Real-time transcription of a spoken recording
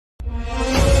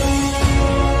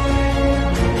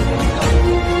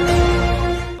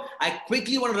I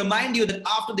quickly want to remind you that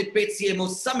after the Pitch CMO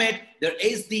Summit, there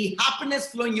is the happiness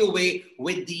flowing your way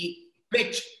with the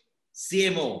Pitch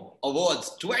CMO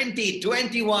Awards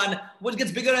 2021, which gets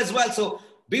bigger as well. So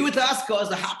be with us because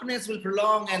the happiness will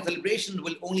prolong and celebration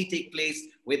will only take place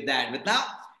with that. But now,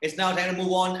 it's now time to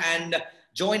move on and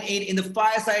join in the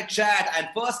fireside chat. And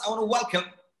first, I want to welcome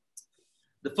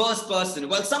the first person,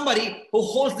 well, somebody who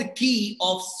holds the key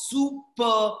of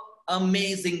super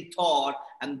amazing thought,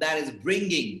 and that is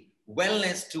bringing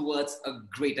wellness towards a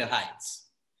greater heights.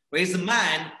 Where he's a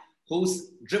man who's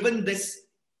driven this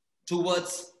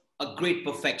towards a great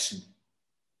perfection.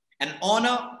 An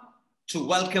honor to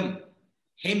welcome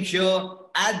him here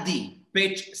at the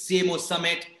Pitch CMO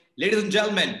Summit. Ladies and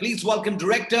gentlemen, please welcome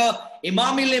Director,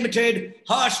 Imami Limited,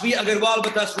 Harsh V. Agarwal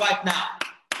with us right now.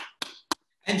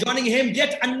 And joining him,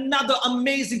 yet another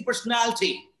amazing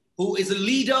personality who is a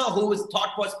leader, who is a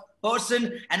thought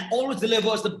person, and always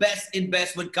delivers the best in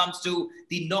best when it comes to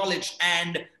the knowledge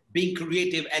and being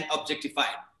creative and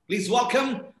objectified. Please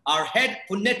welcome our head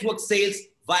for network sales,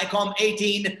 Viacom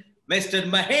 18, Mr.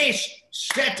 Mahesh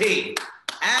Shetty.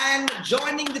 And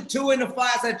joining the two in a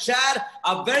fireside chat,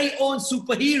 our very own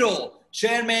superhero,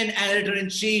 Chairman and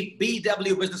Editor-in-Chief,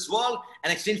 BW Business World,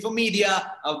 and Exchange for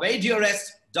Media, our very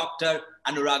dearest, Dr.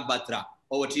 Anurag Batra.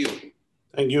 Over to you.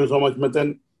 Thank you so much,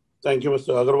 Mithun. Thank you,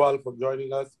 Mr. Agarwal, for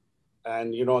joining us.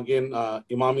 And, again,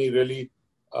 Imami really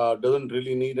doesn't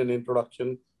really need an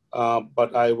introduction,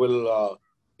 but I will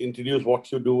introduce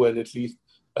what you do and at least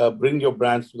bring your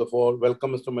brands to the fore.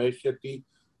 Welcome, Mr. Mahesh Shetty,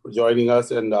 for joining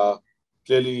us. And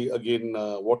clearly, again,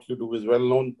 what you do is well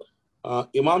known.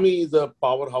 Imami is a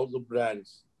powerhouse of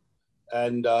brands.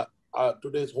 And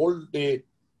today's whole day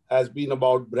has been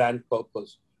about brand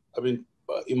purpose. I mean,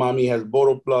 Imami has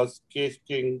Boro Plus, Case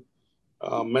King,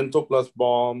 Mentho Plus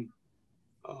Balm,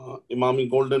 Imami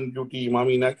Golden Beauty,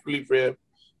 Imami Naturally Fair,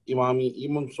 Imami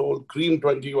Imam Soul, Cream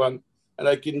 21, and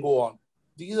I can go on.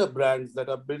 These are brands that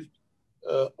are built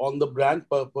on the brand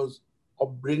purpose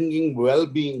of bringing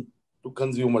well-being to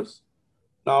consumers.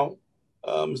 Now,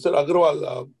 Mr.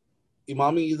 Agarwal,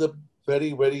 Imami is a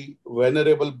very, very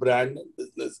venerable brand and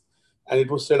business, and it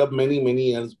was set up many,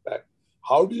 many years back.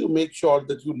 How do you make sure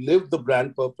that you live the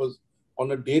brand purpose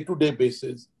on a day-to-day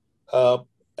basis? And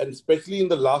especially in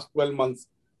the last 12 months,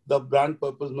 the brand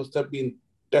purpose must have been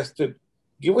tested.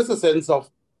 Give us a sense of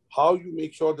how you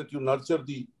make sure that you nurture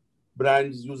the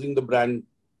brands using the brand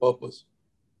purpose.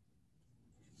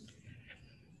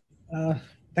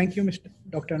 Thank you, Mr.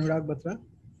 Dr. Anurag Batra,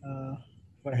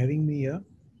 for having me here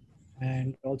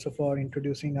and also for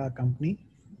introducing our company.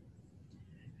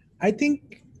 I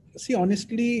think, see,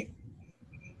 honestly,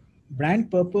 brand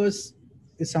purpose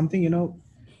is something,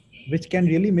 which can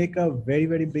really make a very,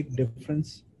 very big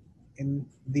difference in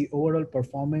the overall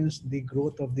performance, the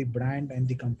growth of the brand and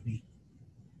the company.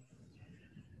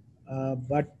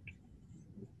 But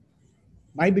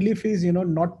my belief is,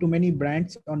 not too many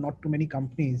brands or not too many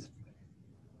companies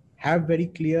have very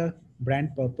clear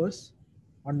brand purpose,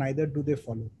 or neither do they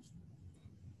follow.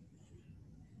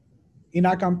 In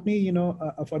our company,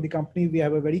 for the company, we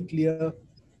have a very clear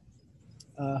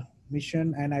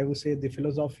mission, and I would say the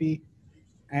philosophy,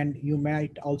 and you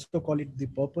might also call it the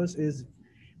purpose, is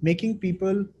making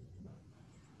people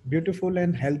beautiful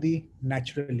and healthy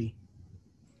naturally.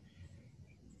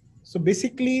 So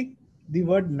basically, the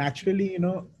word naturally,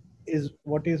 is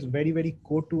what is very, very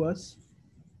core to us.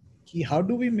 How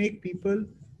do we make people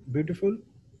beautiful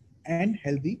and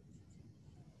healthy,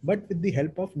 but with the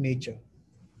help of nature?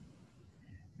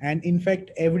 And in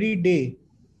fact, every day,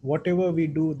 whatever we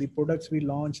do, the products we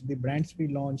launch, the brands we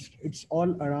launch, it's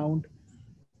all around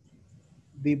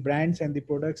the brands and the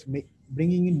products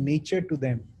bringing in nature to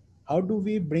them. How do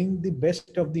we bring the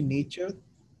best of the nature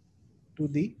to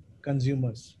the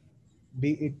consumers?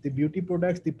 Be it the beauty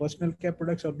products, the personal care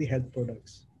products, or the health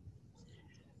products.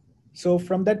 So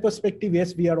from that perspective,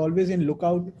 yes, we are always in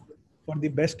lookout for the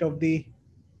best of the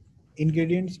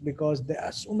ingredients, because there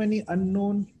are so many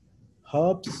unknown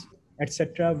herbs,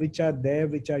 etc., which are there,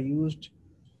 which are used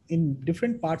in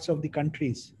different parts of the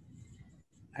countries.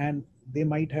 And they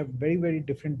might have very, very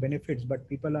different benefits, but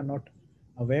people are not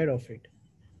aware of it.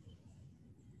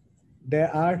 There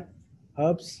are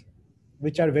herbs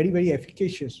which are very, very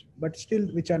efficacious, but still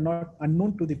which are not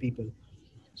unknown to the people.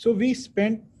 So we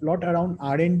spent a lot around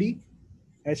R&D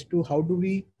as to how do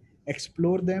we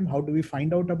explore them, how do we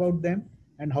find out about them,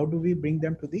 and how do we bring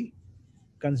them to the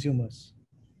consumers.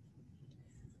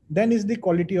 Then is the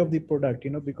quality of the product,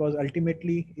 because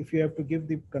ultimately, if you have to give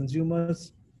the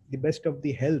consumers the best of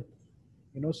the health,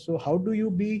 so how do you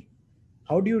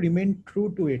remain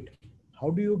true to it? How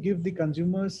do you give the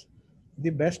consumers the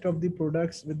best of the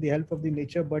products with the help of the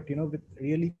nature, but with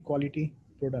really quality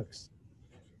products.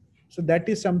 So that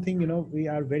is something we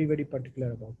are very, very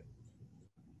particular about.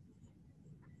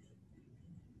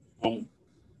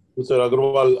 Mr.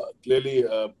 Agarwal, clearly,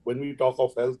 when we talk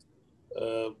of health,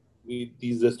 we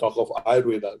these days talk of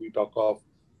Ayurveda. You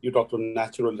talk to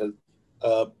natural health.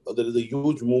 There is a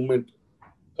huge movement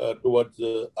towards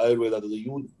Ayurveda. There's a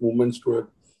huge movement toward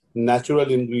natural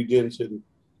ingredients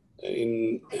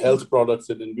in health products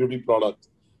and in beauty products.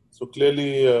 So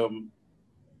clearly,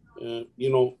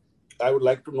 I would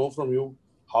like to know from you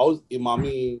how's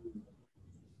Imami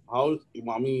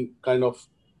kind of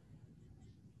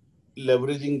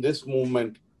leveraging this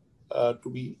movement to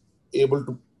be able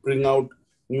to bring out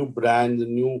new brands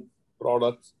and new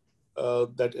products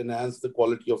that enhance the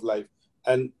quality of life.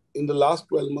 And in the last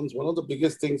 12 months, one of the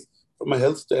biggest things from a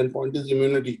health standpoint is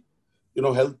immunity.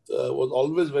 Health was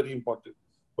always very important,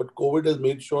 but COVID has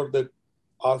made sure that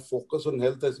our focus on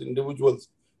health as individuals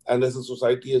and as a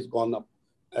society has gone up.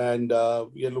 And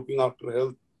we are looking after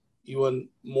health even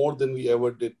more than we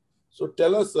ever did. So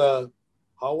tell us,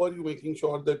 how are you making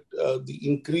sure that the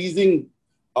increasing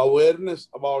awareness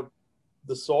about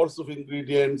the source of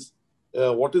ingredients,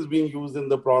 what is being used in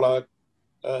the product,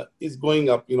 is going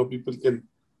up? People can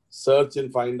search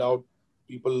and find out.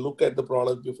 People look at the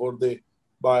product before they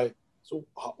buy. So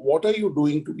what are you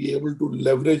doing to be able to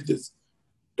leverage this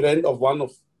trend of one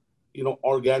of,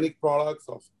 organic products,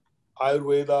 of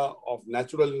Ayurveda, of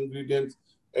natural ingredients?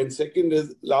 And second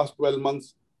is last 12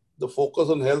 months, the focus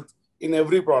on health in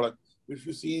every product. If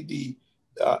you see the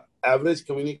average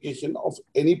communication of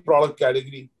any product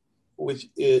category which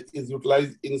is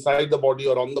utilized inside the body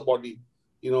or on the body,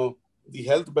 the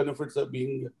health benefits are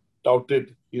being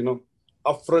touted,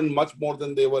 upfront much more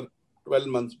than they were 12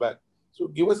 months back. So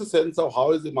give us a sense of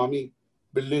how is Imami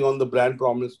building on the brand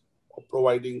promise of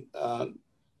providing,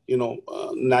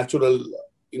 natural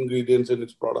ingredients in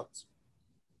its products.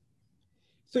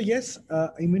 So yes,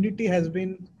 immunity has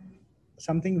been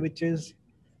something which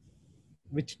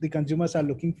the consumers are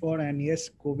looking for, and yes,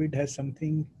 COVID has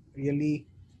something really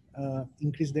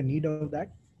increased the need of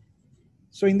that.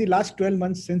 So in the last 12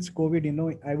 months since COVID,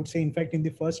 I would say, in fact, in the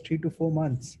first 3 to 4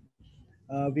 months,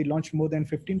 we launched more than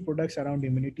 15 products around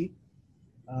immunity.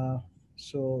 Uh,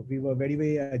 so we were very,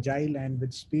 very agile, and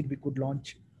with speed, we could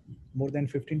launch more than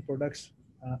 15 products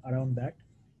around that.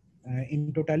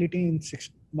 In totality, in 6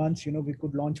 months, we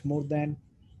could launch more than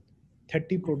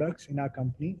 30 products in our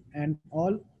company, and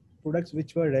all products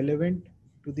which were relevant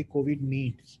to the COVID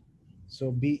needs.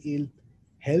 So be it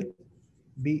health,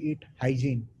 be it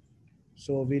hygiene.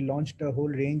 So we launched a whole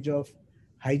range of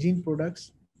hygiene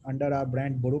products under our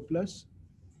brand Boro Plus,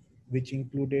 which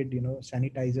included,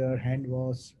 sanitizer, hand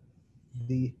wash,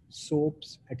 the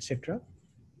soaps, etc.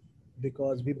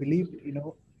 Because we believed,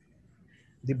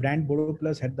 the brand Boro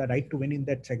Plus had the right to win in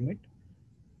that segment.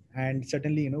 And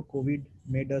certainly, COVID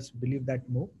made us believe that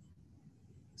more.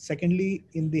 Secondly,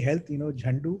 in the health,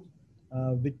 Jhandu,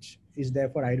 which is there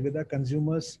for Ayurveda,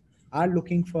 consumers are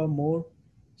looking for more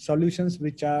solutions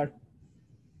which are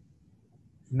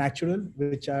natural,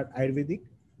 which are Ayurvedic.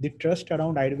 The trust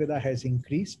around Ayurveda has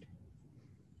increased,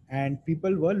 and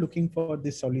people were looking for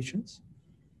these solutions.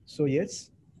 So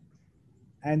yes.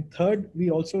 And third,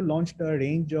 we also launched a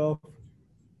range of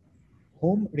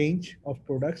home range of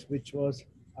products, which was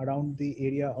around the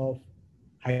area of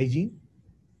hygiene.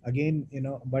 Again,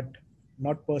 but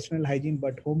not personal hygiene,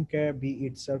 but home care, be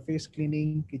it surface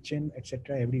cleaning, kitchen,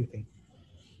 etc., everything.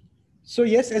 So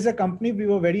yes, as a company, we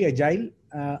were very agile,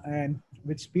 and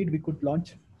with speed, we could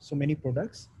launch so many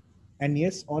products. And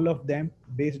yes, all of them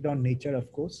based on nature,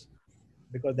 of course,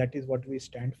 because that is what we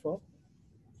stand for.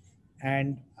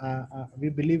 And we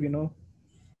believe,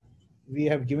 we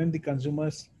have given the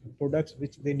consumers products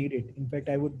which they needed. In fact,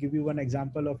 I would give you one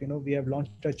example of, we have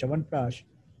launched a Chawanprash,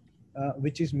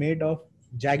 which is made of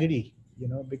jaggery,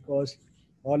 because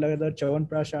all other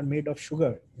Chawanprash are made of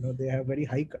sugar. They have very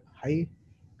high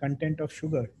content of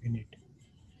sugar in it.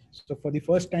 So for the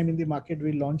first time in the market,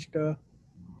 we launched a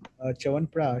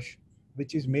Chawanprash,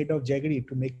 which is made of jaggery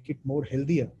to make it more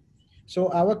healthier.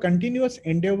 So our continuous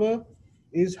endeavor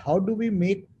is how do we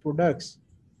make products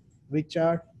which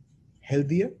are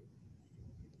healthier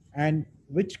and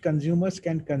which consumers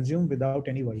can consume without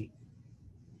any worry.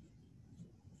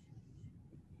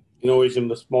 Innovation,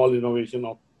 the small innovation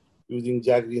of using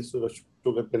jaggery instead of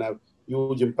sugar can have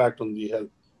huge impact on the health.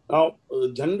 Now,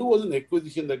 Jhandu was an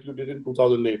acquisition that you did in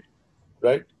 2008,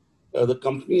 right? The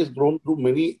company has grown through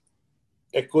many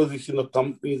acquisition of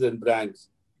companies and brands.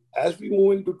 As we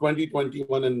move into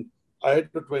 2021 and ahead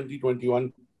to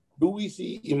 2021, do we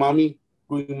see Imami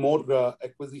doing more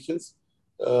acquisitions?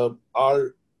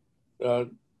 are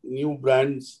new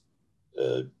brands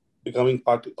uh, becoming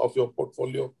part of your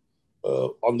portfolio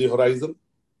on the horizon?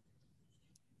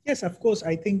 Yes, of course.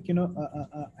 I think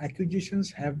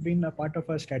acquisitions have been a part of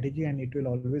our strategy, and it will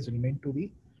always remain to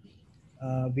be.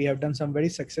 We have done some very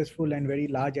successful and very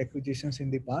large acquisitions in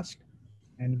the past,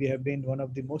 and we have been one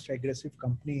of the most aggressive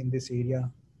company in this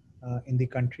area in the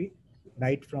country,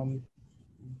 right from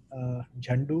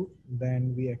Jhandu.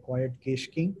 Then we acquired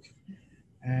Kesh King,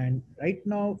 and right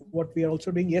now what we are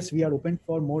also doing, yes, we are open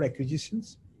for more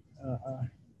acquisitions.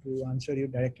 To answer you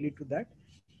directly to that,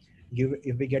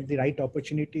 if we get the right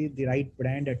opportunity, the right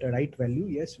brand at a right value,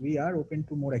 yes, we are open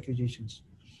to more acquisitions.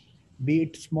 Be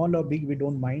it small or big, we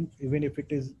don't mind. Even if it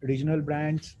is regional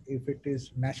brands, if it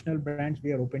is national brands,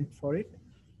 we are open for it.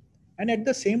 And at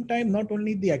the same time, not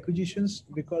only the acquisitions,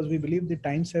 because we believe the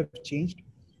times have changed,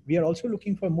 we are also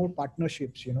looking for more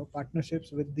partnerships,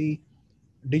 partnerships with the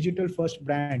digital first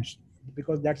brands,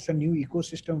 because that's a new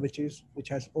ecosystem which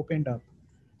has opened up.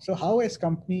 So how as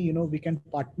company, we can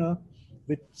partner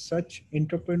with such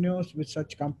entrepreneurs, with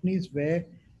such companies, where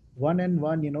one and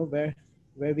one,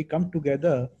 where we come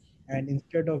together, and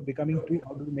instead of becoming two,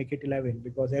 how do we make it 11?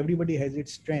 Because everybody has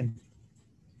its strength,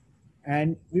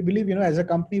 and we believe, as a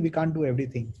company we can't do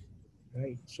everything,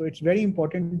 right? So it's very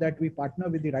important that we partner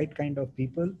with the right kind of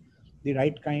people, the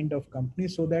right kind of company,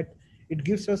 so that it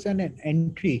gives us an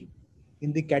entry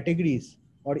in the categories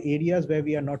or areas where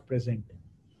we are not present.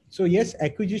 So yes,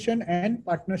 acquisition and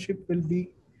partnership will be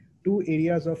two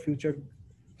areas of future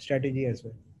strategy as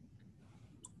well.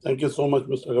 Thank you so much,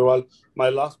 Mr. Agarwal. My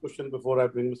last question before I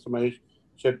bring Mr. Mahesh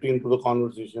Shetty into the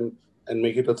conversation and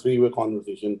make it a three-way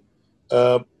conversation.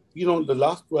 Uh, the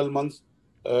last 12 months,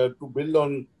 to build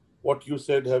on what you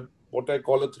said, have what I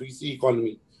call a 3C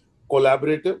economy.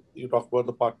 Collaborative, you talk about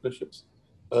the partnerships.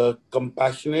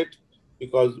 Compassionate,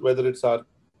 because whether it's our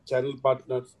channel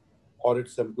partners or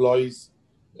its employees,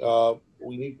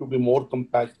 we need to be more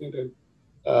compassionate,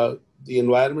 and the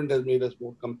environment has made us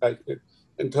more compassionate.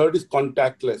 And third is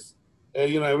contactless.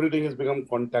 Everything has become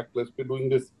contactless. We're doing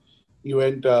this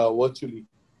event virtually.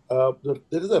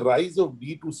 There is a rise of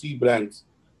D2C brands,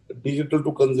 digital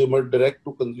to consumer, direct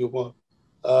to consumer.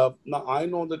 Now, I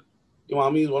know that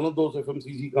Imami is one of those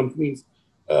FMCG companies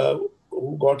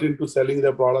who got into selling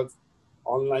their products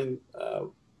online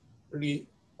pretty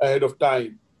ahead of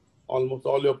time. Almost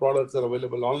all your products are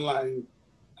available online.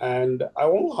 And I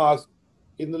want to ask,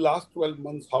 in the last 12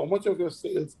 months, how much of your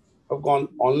sales have gone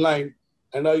online?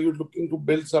 And are you looking to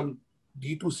build some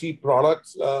D2C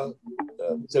products,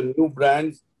 which are new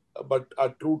brands, but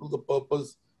are true to the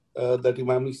purpose that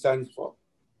Imami stands for?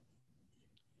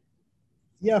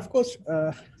 Yeah, of course,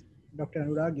 Dr.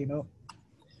 Anurag,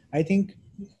 I think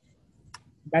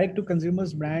direct to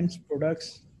consumers brands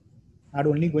products are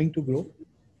only going to grow.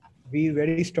 We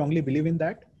very strongly believe in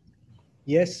that.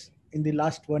 Yes, in the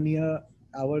last 1 year,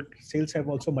 our sales have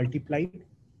also multiplied.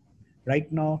 Right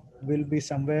now, we'll be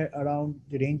somewhere around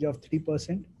the range of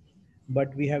 3%,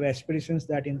 but we have aspirations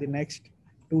that in the next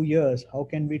 2 years, how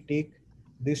can we take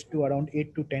this to around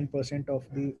 8 to 10% of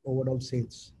the overall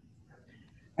sales?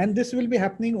 And this will be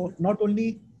happening not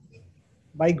only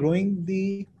by growing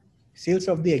the sales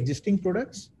of the existing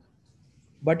products,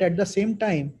 but at the same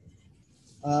time,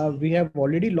 we have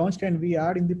already launched and we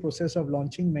are in the process of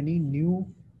launching many new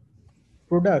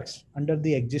products under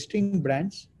the existing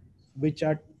brands, which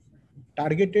are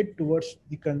targeted towards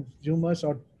the consumers,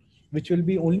 or which will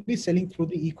be only selling through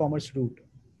the e-commerce route.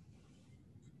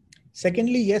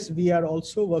 Secondly, yes, we are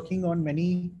also working on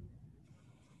many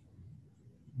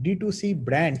D2C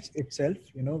brands itself,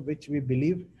 which we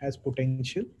believe has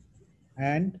potential,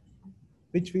 and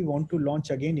which we want to launch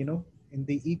again, in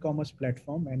the e-commerce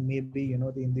platform, and maybe,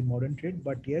 in the modern trade,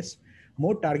 but yes,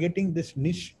 more targeting this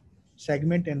niche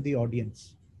segment and the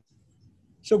audience.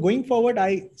 So going forward,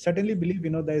 I certainly believe,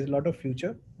 there is a lot of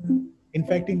future. In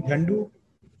fact, in Jhandu,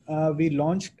 we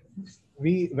launched,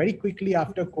 we very quickly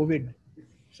after COVID.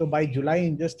 So by July,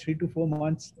 in just 3 to 4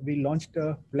 months, we launched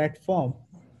a platform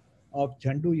of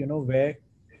Jhandu, where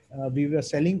we were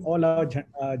selling all our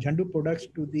Jhandu products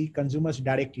to the consumers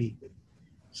directly.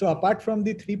 So apart from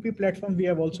the 3P platform, we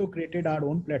have also created our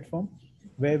own platform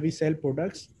where we sell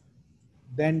products.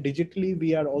 Then digitally,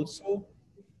 we are also,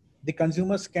 the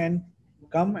consumers can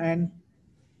come and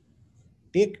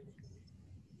take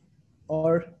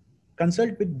or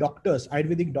consult with doctors,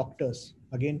 Ayurvedic doctors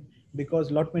again, because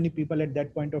lot many people at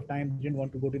that point of time didn't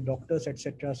want to go to doctors,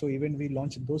 etc. So even we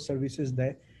launched those services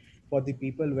there for the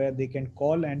people, where they can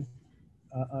call and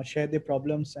share their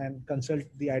problems and consult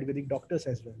the Ayurvedic doctors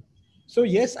as well. So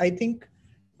yes, I think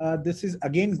this is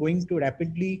again going to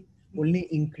rapidly only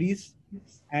increase.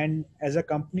 And as a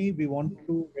company, we want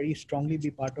to very strongly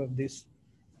be part of this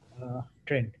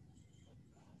trend.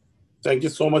 Thank you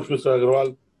so much, Mr.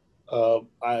 Agarwal.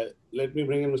 Let me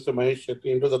bring in Mr. Mahesh Shetty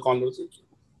into the conversation.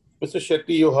 Mr.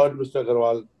 Shetty, you heard Mr.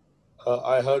 Agarwal.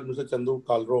 I heard Mr. Chandu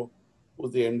Kalro,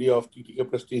 who's the MD of TTK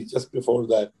Prestige just before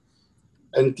that.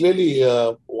 And clearly,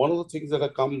 one of the things that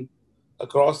have come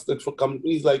across that for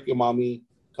companies like Imami,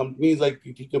 companies like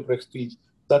TTK Prestige,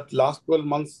 that last 12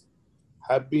 months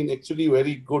have been actually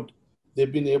very good.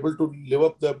 They've been able to live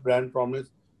up their brand promise,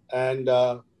 and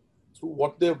through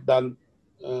what they've done,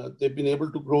 they've been able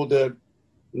to grow their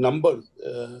numbers,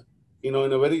 in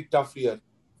a very tough year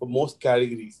for most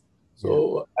categories.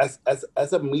 So,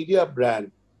 as a media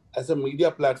brand, as a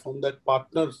media platform that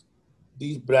partners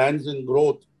these brands in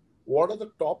growth, what are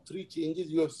the top three changes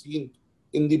you have seen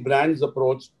in the brand's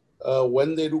approach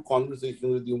when they do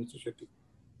conversation with you, Mr. Shetty?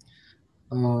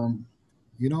 Um,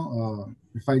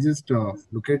 if I just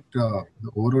look at the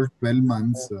overall 12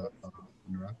 months,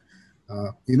 Anurag,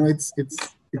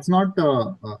 it's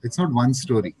not one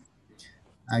story.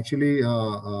 Actually,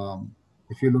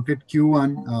 if you look at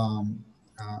Q1,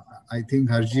 uh, I think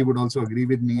Harji would also agree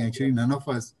with me. Actually, none of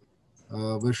us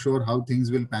were sure how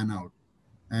things will pan out.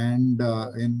 And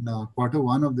in quarter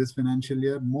one of this financial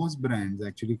year, most brands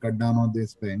actually cut down on their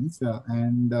spends,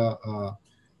 and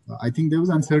I think there was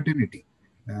uncertainty,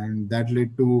 and that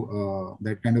led to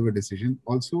that kind of a decision.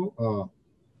 Also,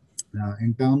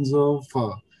 in terms of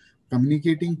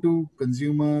communicating to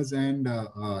consumers and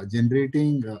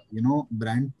generating,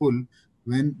 brand pull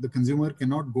when the consumer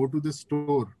cannot go to the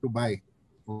store to buy.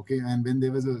 Okay, and when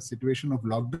there was a situation of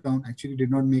lockdown, actually did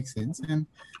not make sense. And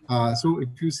so, if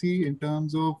you see in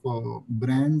terms of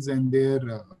brands and their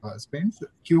spends,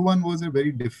 Q1 was a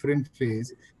very different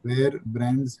phase where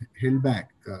brands held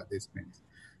back their spends.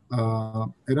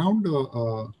 Around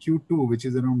Q2, which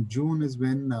is around June, is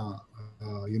when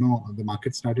the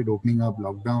market started opening up.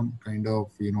 Lockdown kind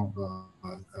of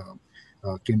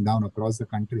came down across the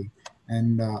country,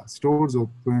 and stores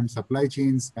opened, supply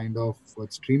chains kind of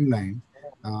streamlined.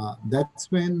 That's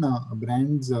when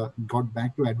brands got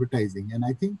back to advertising, and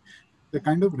I think the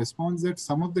kind of response that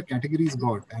some of the categories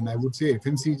got, and I would say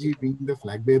FMCG being the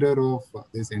flag bearer of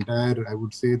this entire, I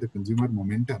would say, the consumer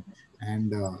momentum,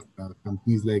 and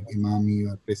companies like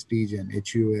Imami or Prestige and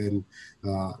HUL,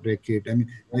 Reckitt. I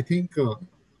mean, I think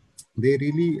they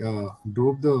really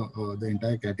drove the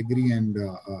entire category, and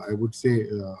I would say,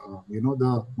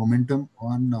 the momentum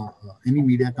on any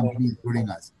media company, including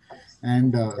us.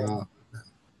 And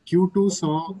Q2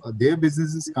 saw their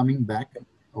businesses coming back,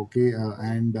 okay,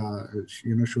 and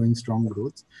showing strong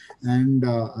growth, and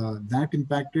that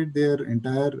impacted their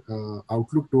entire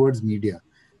outlook towards media.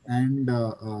 And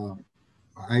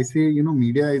I say,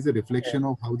 media is a reflection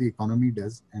of how the economy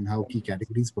does and how key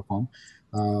categories perform.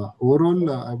 Overall,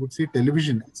 I would say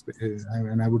television,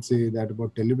 and I would say that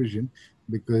about television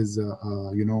because,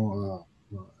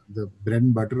 the bread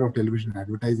and butter of television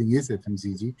advertising is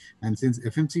FMCG. And since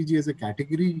FMCG as a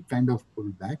category kind of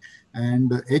pulled back, and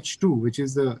H2, which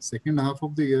is the second half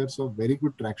of the year, saw very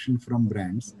good traction from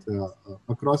brands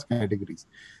across categories.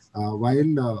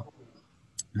 While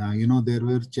there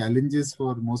were challenges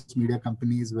for most media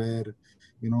companies where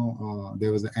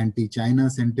there was an anti-China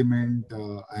sentiment,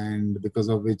 and because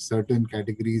of which certain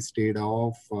categories stayed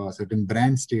off, certain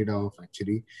brands stayed off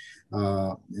actually,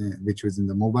 which was in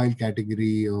the mobile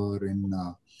category or in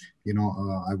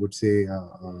I would say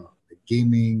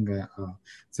gaming.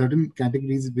 Certain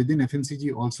categories within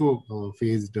FMCG also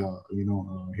faced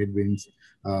headwinds,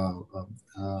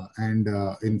 and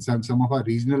in some of our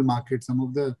regional markets, some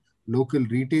of the local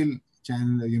retail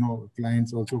channel,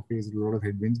 clients also faced a lot of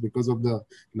headwinds because of the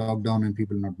lockdown and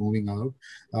people not moving out.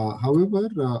 However,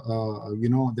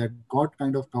 that got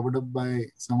kind of covered up by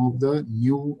some of the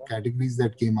new categories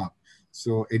that came up.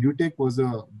 So edutech was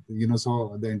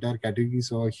saw the entire category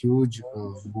saw a huge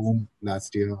boom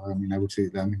last year. I mean,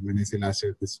 when I say last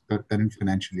year, this current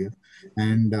financial year,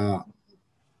 and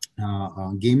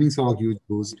gaming saw a huge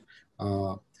boost.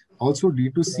 Also,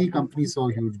 D2C companies saw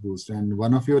a huge boost. And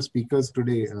one of your speakers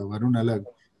today, Varun Alag,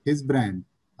 his brand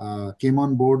came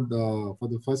on board for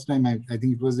the first time. I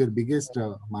think it was their biggest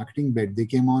marketing bet. They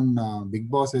came on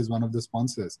Big Boss as one of the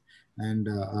sponsors. And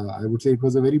I would say it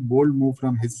was a very bold move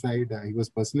from his side. He was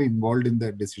personally involved in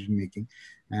that decision making.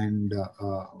 And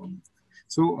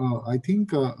so I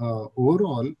think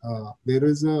overall there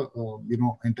is a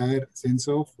entire sense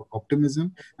of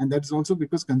optimism, and that's also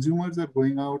because consumers are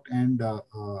going out and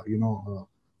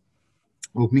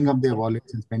opening up their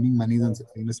wallets and spending money on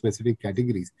specific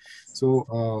categories. So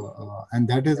and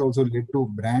that has also led to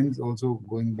brands also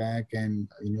going back and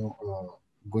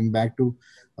going back to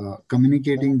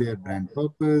communicating their brand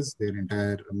purpose, their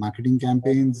entire marketing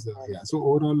campaigns. Yeah. So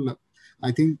overall,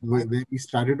 I think where we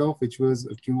started off, which was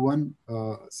a Q1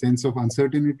 sense of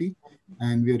uncertainty,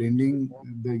 and we are ending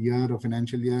the year, a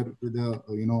financial year, with a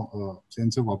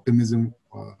sense of optimism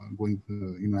going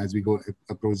as we go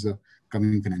approach the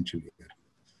coming financial year.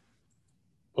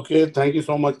 Okay, thank you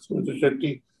so much, Mr.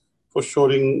 Shetty, for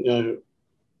sharing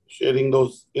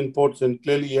those inputs. And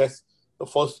clearly, yes, the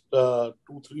first 2-3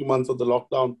 months of the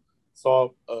lockdown saw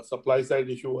a supply side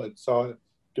issue and saw a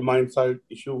demand side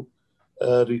issue.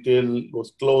 Retail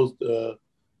was closed,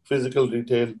 physical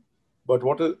retail. But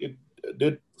what it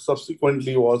did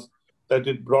subsequently was that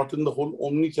it brought in the whole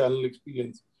omni-channel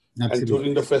experience. Absolutely. And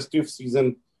during the festive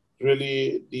season,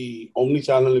 really the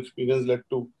omni-channel experience led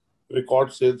to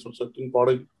record sales for certain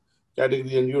product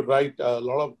category. And you're right, a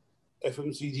lot of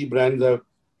FMCG brands have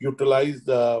utilized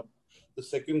the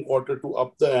second quarter to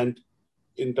up the ante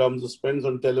in terms of spends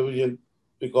on television,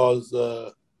 because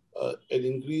an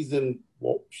increase in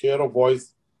share of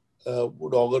voice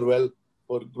would augur well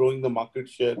for growing the market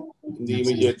share in the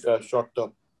immediate short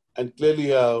term. And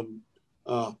clearly,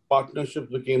 partnerships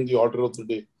became the order of the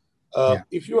day.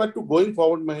 If you had to, going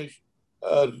forward, Mahesh,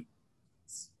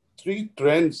 3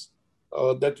 trends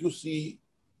that you see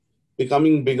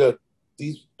becoming bigger.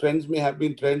 These trends may have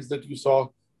been trends that you saw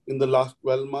in the last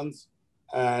 12 months,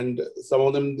 and some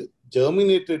of them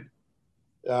germinated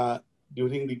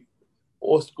during the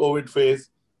post-COVID phase,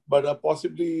 but are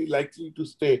possibly likely to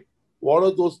stay. What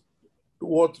are those 2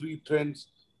 or 3 trends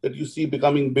that you see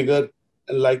becoming bigger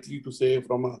and likely to stay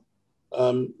from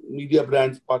media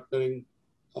brands partnering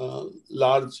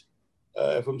large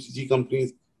FMCG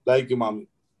companies like Umami?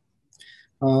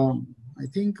 I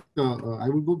think I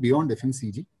will go beyond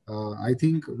FMCG. I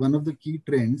think one of the key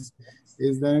trends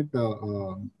is that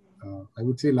I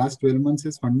would say last 12 months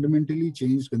has fundamentally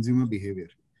changed consumer behavior.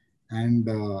 And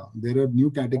there are new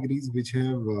categories which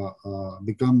have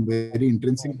become very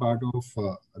intrinsic part of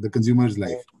the consumer's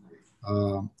life.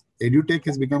 EduTech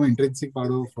has become an intrinsic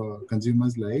part of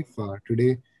consumer's life.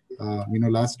 Today,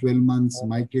 last 12 months,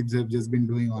 my kids have just been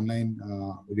doing online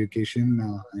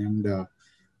education, and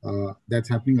that's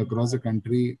happening across the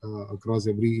country, across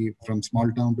from small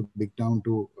town to big town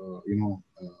to,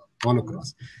 all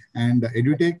across. And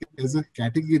EduTech as a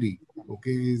category,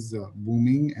 is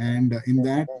booming. And in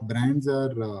that, brands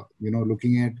are,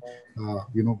 looking at,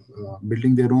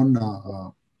 building their own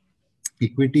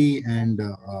equity and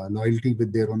loyalty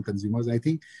with their own consumers. I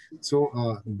think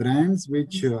so. Brands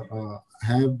which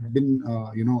have been,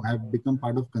 have become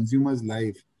part of consumers'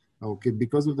 life,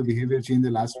 because of the behavior change the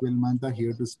last 12 months, are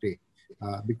here to stay.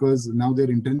 Because now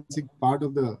they're intrinsic part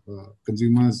of the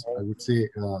consumers, I would say,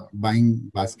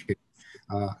 buying basket.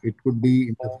 It could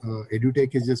be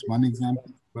EduTech is just one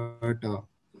example, but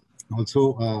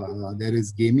also there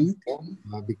is gaming,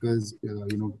 because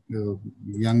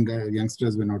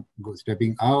youngsters were not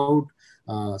stepping out.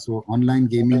 So online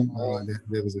gaming,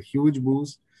 there was a huge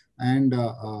boost. And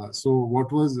so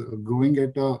what was growing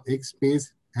at X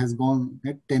pace has gone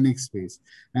at 10x pace.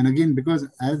 And again, because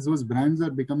as those brands are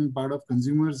becoming part of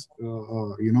consumers,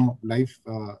 life,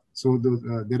 so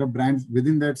there are brands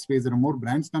within that space. There are more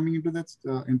brands coming into that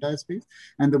entire space,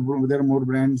 and there are more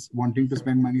brands wanting to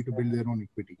spend money to build their own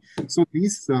equity. So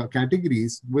these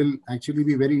categories will actually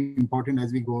be very important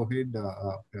as we go ahead,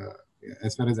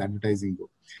 as far as advertising goes.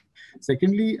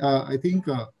 Secondly, I think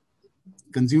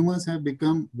consumers have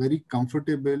become very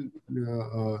comfortable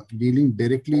dealing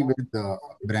directly with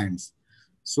brands.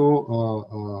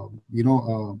 So,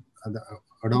 the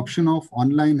adoption of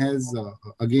online has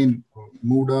again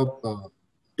moved up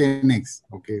 10x,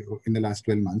 in the last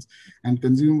 12 months. And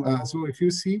so if you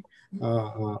see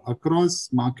across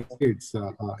markets,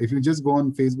 if you just go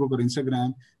on Facebook or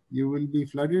Instagram, you will be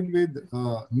flooded with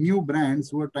new brands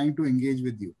who are trying to engage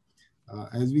with you.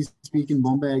 As we speak in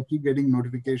Bombay, I keep getting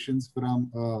notifications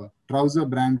from a trouser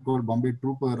brand called Bombay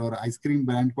Trooper or ice cream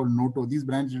brand called Noto. These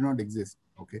brands do not exist,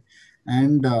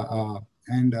 and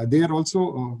they are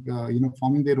also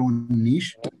forming their own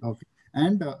niche,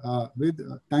 and with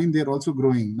time they're also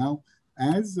growing. Now,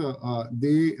 as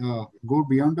they go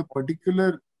beyond a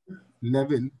particular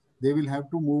level, they will have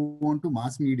to move on to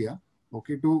mass media,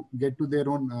 to get to their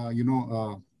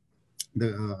own,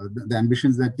 the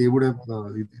ambitions that they would have,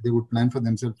 they would plan for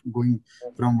themselves, going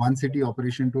from one city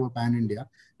operation to a pan India.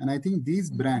 And I think these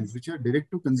brands, which are direct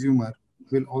to consumer,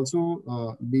 will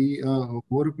also be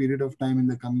over a period of time in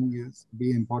the coming years,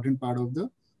 be an important part of the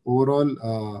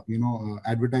overall,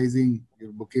 advertising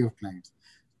your bouquet of clients.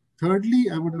 Thirdly,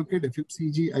 I would look at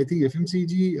FMCG. I think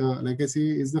FMCG, like I say,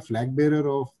 is the flag bearer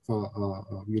of,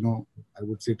 I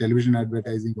would say television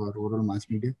advertising or overall mass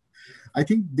media. I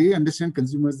think they understand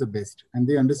consumers the best, and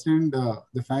they understand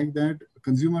the fact that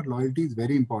consumer loyalty is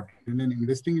very important, and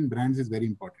investing in brands is very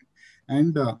important.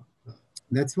 And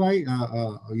that's why,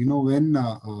 when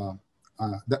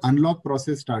the unlock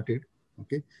process started,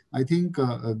 okay, I think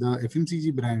the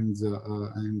FMCG brands,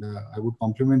 and I would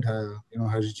compliment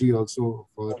Harshji also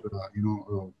for,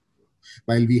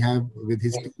 while we have with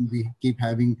his team, we keep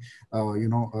having,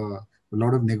 a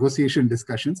lot of negotiation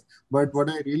discussions. But what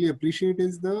I really appreciate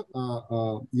is the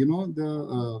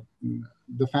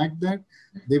fact that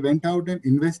they went out and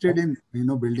invested in,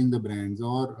 building the brands,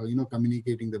 or,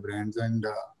 communicating the brands.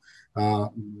 Uh,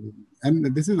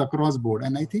 and this is across board.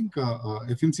 And I think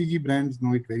FMCG brands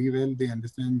know it very well. They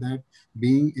understand that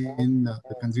being in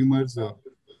the consumers'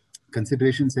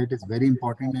 consideration set is very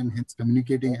important, and hence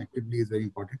communicating actively is very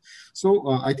important. So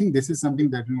I think this is something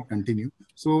that will continue.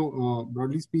 So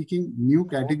broadly speaking, new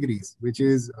categories which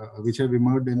have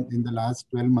emerged in the last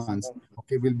 12 months,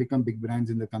 okay, will become big brands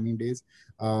in the coming days.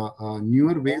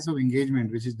 Newer ways of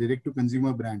engagement, which is direct to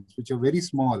consumer brands, which are very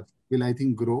small, will, I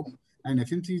think, grow. And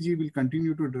FMCG will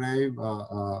continue to drive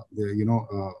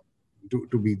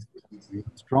to be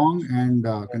strong, and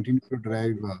continue to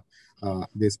drive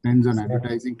their spends on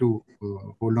advertising to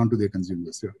hold on to their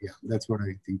consumers. So yeah, that's what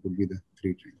I think would be the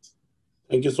three trends.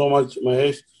 Thank you so much,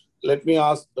 Mahesh. Let me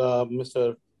ask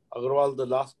Mr. Agarwal the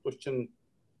last question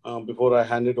before I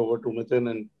hand it over to Mithun,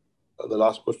 and the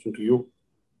last question to you.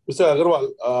 Mr.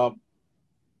 Agarwal,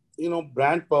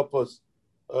 brand purpose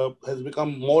has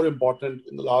become more important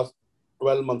in the last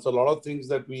 12 months. A lot of things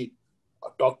that we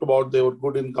talked about, they were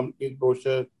good in company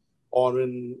brochure or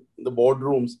in the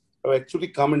boardrooms, have actually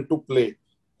come into play.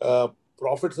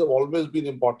 Profits have always been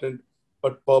important,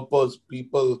 but purpose,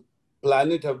 people,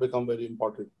 planet have become very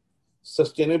important.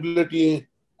 Sustainability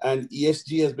and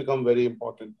ESG has become very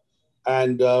important.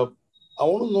 And I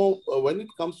want to know, when it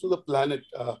comes to the planet,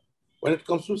 when it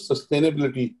comes to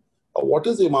sustainability, what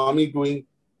is Imami doing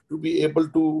to be able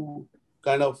to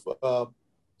kind of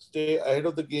stay ahead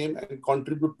of the game and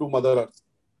contribute to Mother Earth?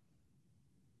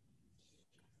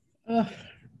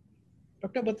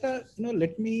 Dr. Batra,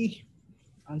 let me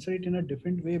answer it in a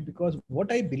different way, because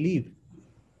what I believe,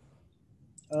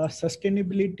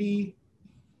 sustainability,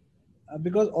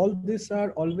 because all these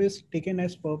are always taken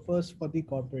as purpose for the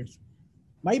corporates.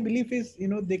 My belief is,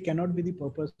 they cannot be the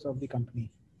purpose of the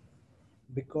company.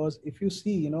 Because if you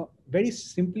see, very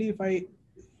simply, if I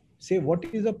say what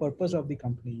is the purpose of the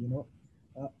company,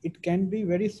 it can be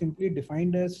very simply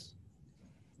defined as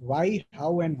why,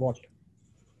 how, and what,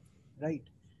 right?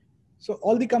 So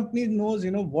all the companies knows,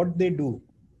 what they do,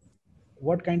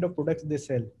 what kind of products they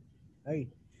sell, right?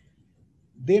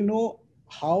 They know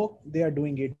how they are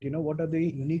doing it, what are the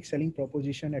unique selling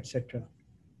proposition, etc.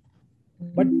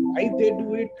 But why they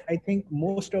do it, I think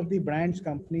most of the brands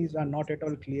companies are not at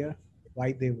all clear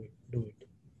why they do it.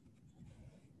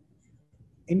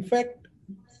 In fact,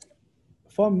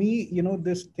 for me,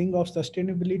 this thing of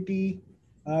sustainability,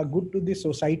 good to the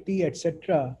society,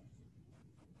 etc.,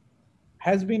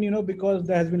 has been, because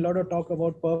there has been a lot of talk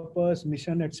about purpose,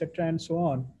 mission, etc., and so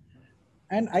on.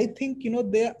 And I think,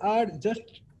 they are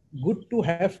just good to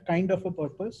have kind of a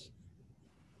purpose.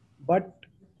 But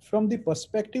from the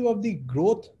perspective of the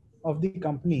growth of the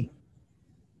company,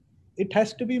 it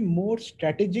has to be more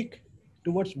strategic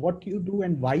towards what you do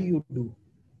and why you do,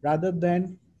 rather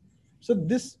than, so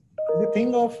the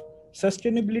thing of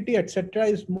sustainability, etc.,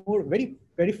 is more very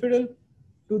peripheral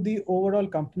to the overall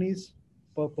company's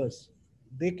purpose.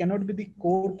 They cannot be the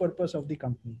core purpose of the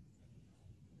company,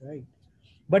 right?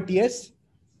 But yes,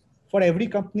 for every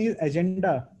company's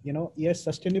agenda, yes,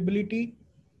 sustainability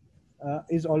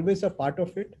is always a part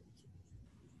of it.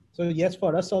 So yes,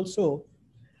 for us also,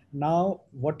 now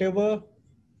whatever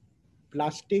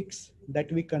plastics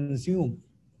that we consume,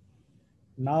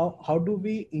 now how do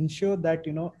we ensure that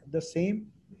the same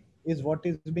is what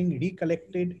is being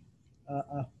recollected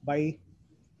by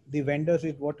the vendors,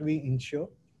 is what we ensure.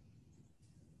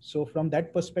 So from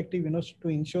that perspective, to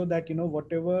ensure that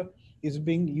whatever is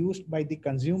being used by the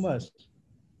consumers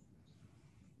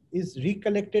is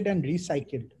recollected and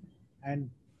recycled. And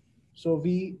so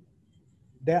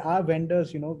there are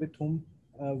vendors with whom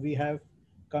we have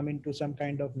come into some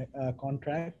kind of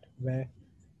contract where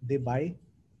they buy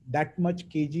that much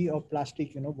kg of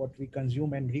plastic, what we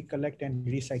consume, and recollect and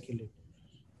recycle it.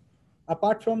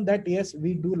 Apart from that, yes,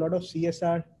 we do a lot of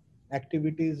CSR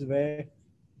activities where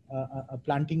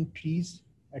planting trees,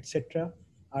 etc.,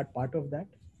 are part of that.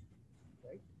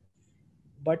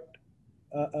 but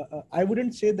I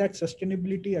wouldn't say that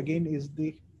sustainability again is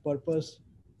the purpose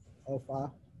of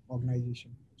our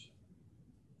organization.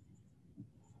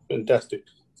 Fantastic.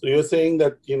 So you're saying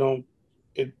that,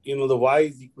 the why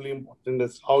is equally important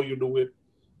as how you do it.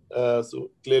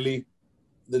 So clearly,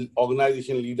 the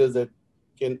organization leaders that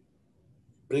can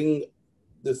bring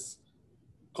this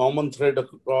common thread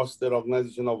across their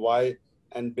organization of why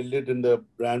and build it in their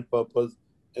brand purpose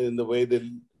and in the way they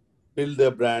build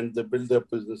their brand, they build their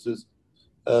businesses.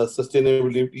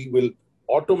 Sustainability will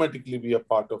automatically be a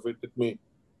part of it. It may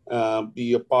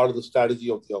be a part of the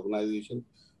strategy of the organization.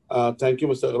 Thank you,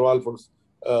 Mr. Agarwal, for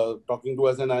talking to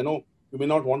us. And I know you may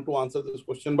not want to answer this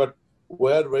question, but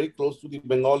we're very close to the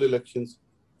Bengal elections.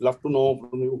 Love to know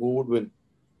from you who would win.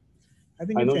 I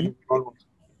think I it's know you can't.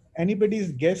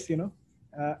 anybody's guess,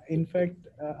 in fact,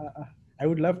 I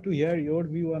would love to hear your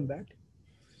view on that.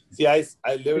 See, I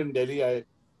live in Delhi.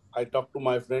 I talk to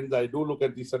my friends. I do look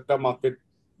at the sector market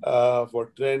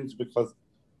for trends because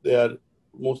they are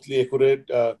mostly accurate.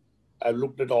 I've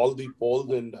looked at all the polls,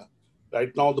 and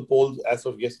right now the polls, as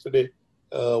of yesterday,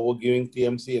 were giving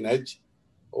TMC an edge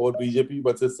over BJP,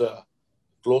 but it's a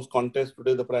close contest.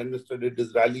 Today, the Prime Minister did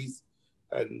his rallies,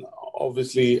 and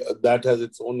obviously that has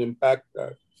its own impact.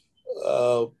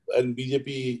 And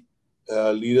BJP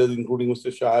leaders, including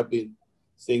Mr. Shah, have been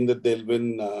saying that they'll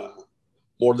win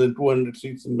more than 200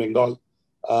 seats in Bengal.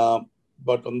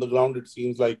 But on the ground, it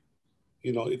seems like,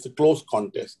 it's a close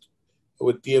contest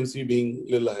with TMC being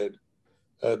a little ahead.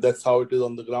 That's how it is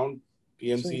on the ground.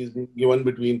 TMC is being given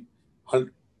between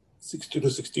 60 to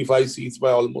 65 seats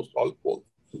by almost all polls,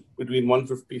 between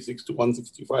 156 to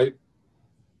 165.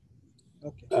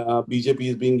 Okay. BJP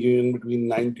is being given between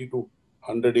 90 to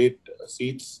 108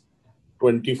 seats,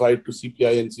 25 to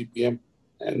CPI and CPM,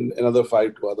 and another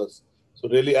 5 to others. So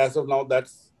really, as of now,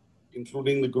 that's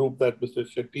including the group that Mr.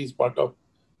 Shetty is part of.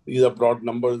 These are broad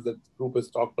numbers that the group has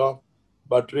talked of.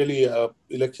 But really,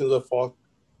 elections are fought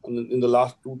in the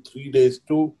last 2-3 days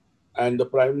too. And the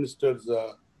Prime Minister's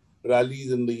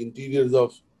rallies in the interiors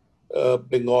of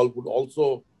Bengal would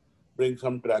also bring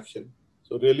some traction.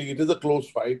 So really, it is a close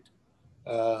fight.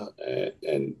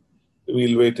 And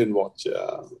we'll wait and watch.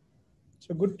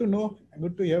 So good to know,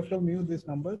 good to hear from you these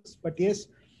numbers. But yes,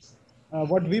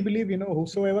 what we believe,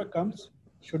 whosoever comes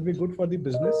should be good for the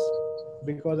business,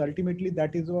 because ultimately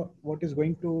that is what is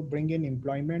going to bring in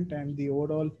employment and the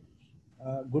overall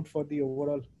good for the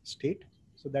overall state.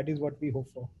 So that is what we hope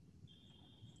for.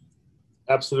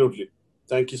 Absolutely.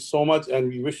 Thank you so much. And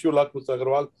we wish you luck, Mr.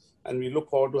 Agarwal. And we look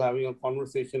forward to having a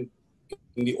conversation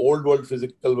in the old world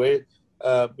physical way.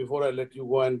 Before I let you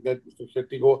go and let Mr.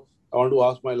 Shetty go, I want to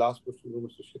ask my last question to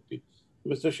Mr. Shetty.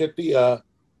 Mr. Shetty,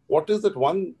 what is that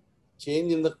one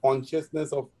change in the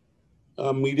consciousness of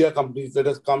media companies that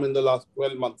has come in the last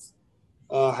 12 months?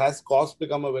 Has cost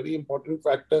become a very important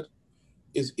factor?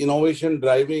 Is innovation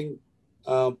driving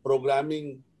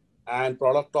programming and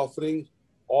product offering,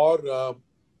 or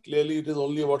clearly it is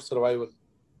only about survival?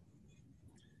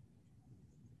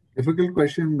 Difficult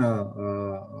question,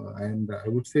 and I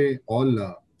would say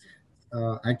all.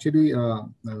 Actually,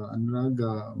 Anurag,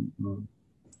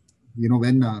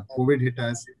 when COVID hit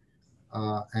us,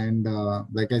 and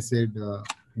like I said,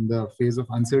 in the phase of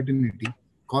uncertainty,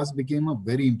 cost became a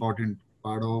very important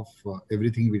part of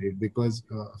everything we did, because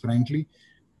frankly,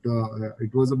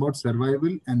 it was about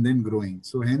survival and then growing.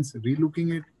 So hence,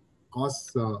 relooking at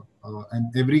costs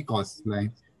and every cost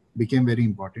line became very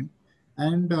important.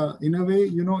 And in a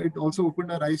way, it also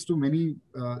opened our eyes to many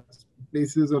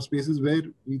places or spaces where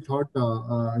we thought,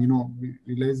 we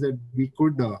realized that we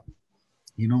could,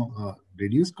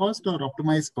 reduce cost or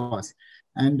optimize cost.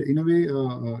 And in a way,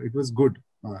 it was good,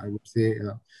 I would say.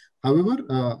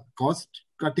 However, cost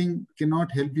cutting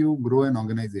cannot help you grow an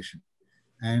organization.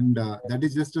 And that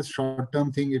is just a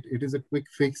short-term thing. It is a quick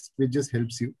fix which just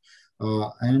helps you.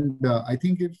 And I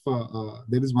think if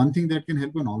there is one thing that can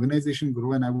help an organization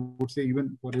grow, and I would say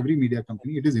even for every media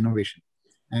company, it is innovation.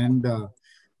 And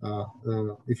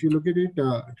if you look at it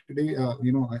today,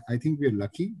 I think we are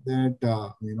lucky that,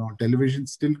 television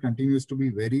still continues to be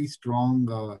very strong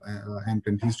and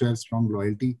continues to have strong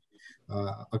loyalty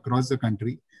across the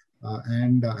country.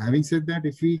 And having said that,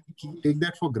 if we take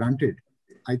that for granted,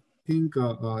 I think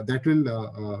that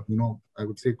will, I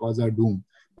would say, cause our doom.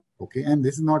 Okay, and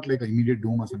this is not like an immediate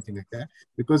doom or something like that,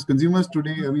 because consumers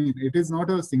today, it is not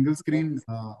a single screen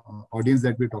audience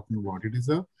that we're talking about. It is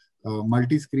a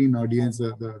multi-screen audience.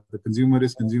 The consumer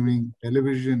is consuming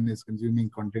television, is consuming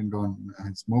content on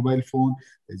his mobile phone,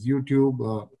 his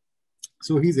YouTube.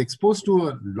 So he's exposed to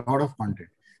a lot of content,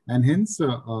 and hence,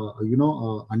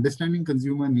 understanding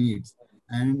consumer needs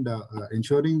and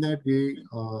ensuring that we,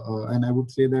 and I would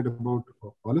say that about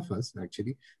all of us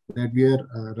actually, that we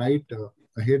are right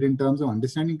ahead in terms of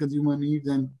understanding consumer needs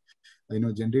and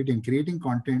generating, creating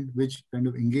content which kind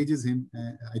of engages him.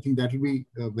 I think that will be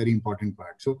a very important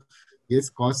part. So yes,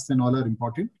 costs and all are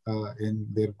important in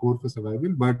their core for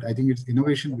survival, but I think it's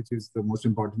innovation which is the most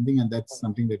important thing, and that's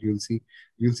something that you'll see.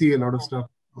 You'll see a lot of stuff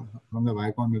from the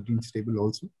Viacom meeting stable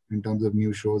also in terms of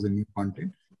new shows and new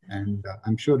content, and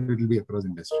I'm sure it will be across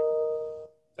industry.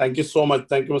 Thank you so much.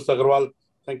 Thank you, Mr. Agarwal.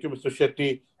 Thank you, Mr.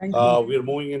 Shetty. Thank you. We're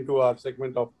moving into our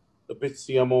segment of the Pitch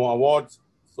CMO Awards.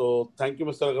 So thank you,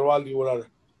 Mr. Agarwal. You were our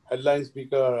headline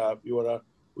speaker.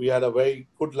 We had a very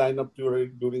good lineup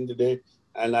during the day,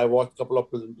 and I watched a couple of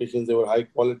presentations. They were high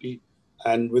quality,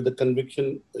 and with the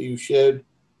conviction you shared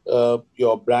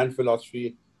your brand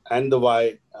philosophy and the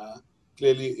why,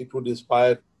 clearly it would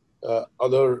inspire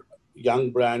other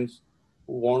young brands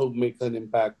who want to make an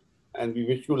impact. And we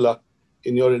wish you luck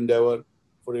in your endeavor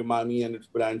for Imami and its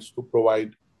brands to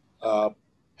provide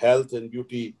health and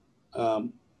beauty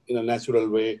in a natural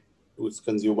way to its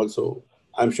consumers. So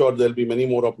I'm sure there'll be many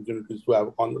more opportunities to have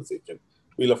a conversation.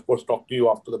 We'll, of course, talk to you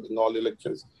after the Bengal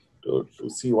elections to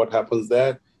see what happens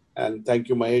there. And thank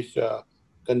you, Mahesh,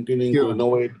 continuing to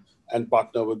innovate and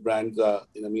partner with brands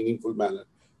in a meaningful manner.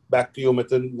 Back to you,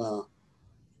 Mithun.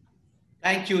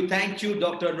 Thank you,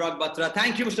 Dr. Anurag Batra.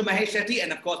 Thank you, Mr. Mahesh Shetty,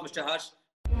 and of course, Mr.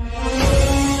 Harsh.